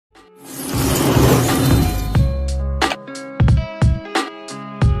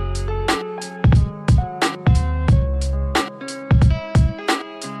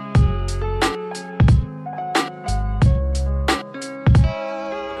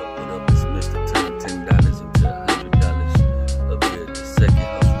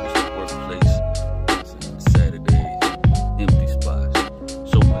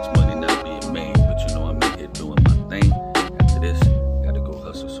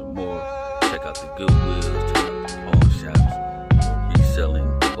out the Goodwills, check out the pawn shops, reselling,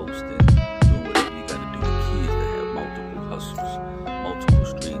 posting, doing whatever you gotta do. The key is to have multiple hustles, multiple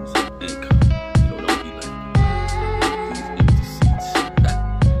streams of income. Don't be like these empty seats.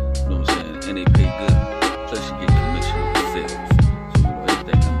 You know what I'm saying? And they pay good. Plus you get commission on sales. So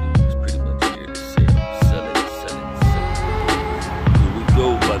everything I'm doing is pretty much here to sell. Sell it. Here we go,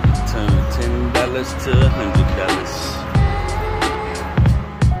 about to turn $10 to $100.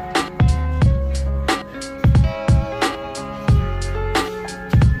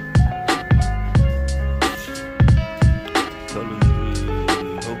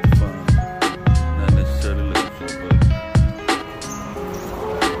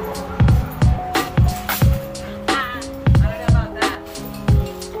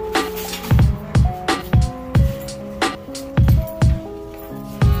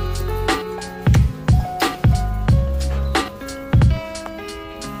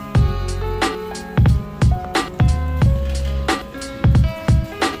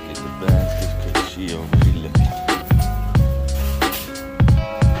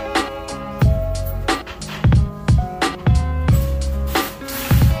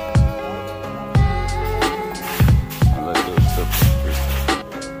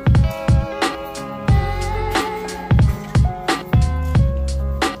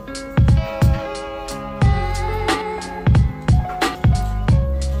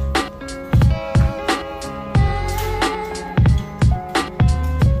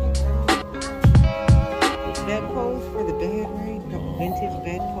 Bedpoles for the bed, right? No, vintage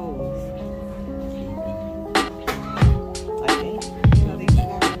bedpoles. I think.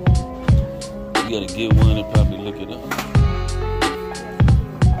 You gotta get one and probably look it up.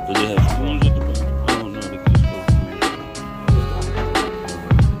 But they have screws at the bottom. I don't know, they just go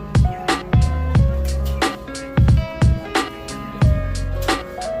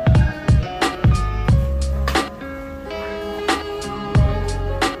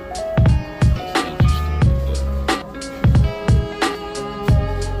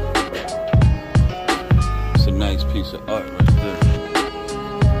nice piece of art right there.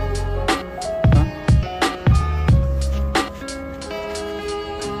 Huh?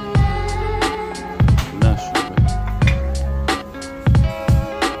 Not sure.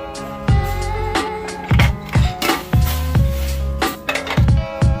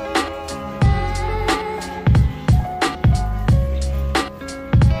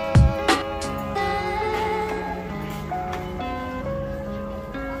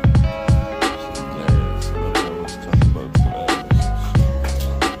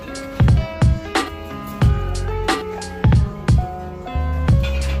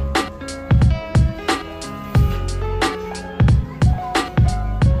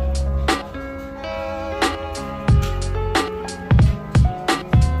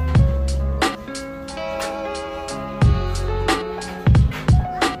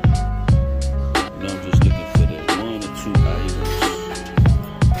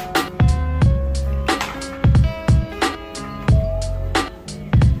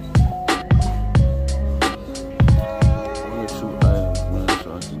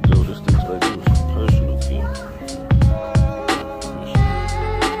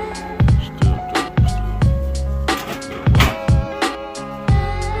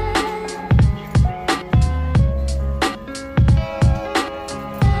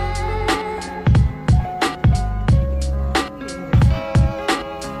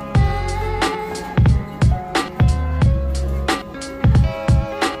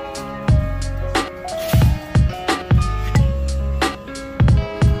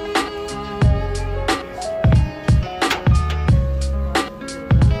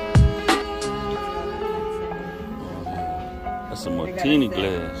 That's a martini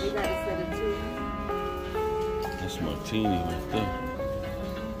glass. That's a martini right there.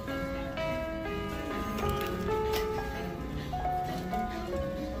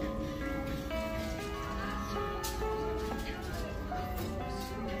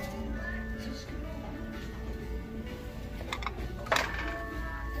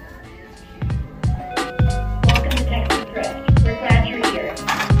 Welcome to Texas Thrift. We're glad you're here.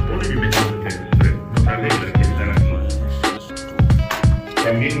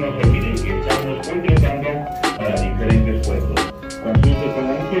 También no se olviden que estamos contratando para diferentes puestos. Consulte con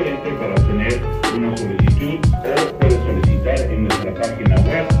un gerente para obtener una solicitud o puede solicitar en nuestra página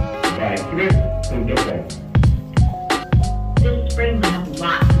web buythrift.com. This spring we have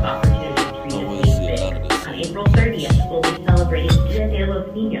lots of opportunities for you to save big. On April 30th, we'll be celebrating Dia de los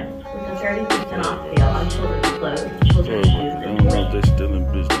Niños with a 30% off sale on children's clothes, children's shoes, and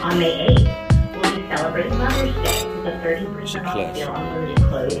toys. On May 8th, we'll be celebrating Mother's Day with a 30% off sale on limited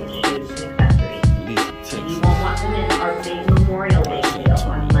clothes, shoes, and accessories. And you won't want to miss our big Memorial Day sale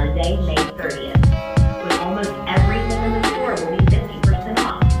on Monday, May 30th. With almost everything in the store will be 50%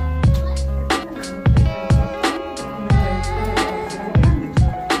 off.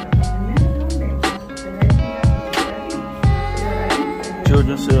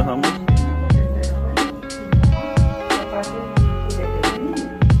 Children sale how much?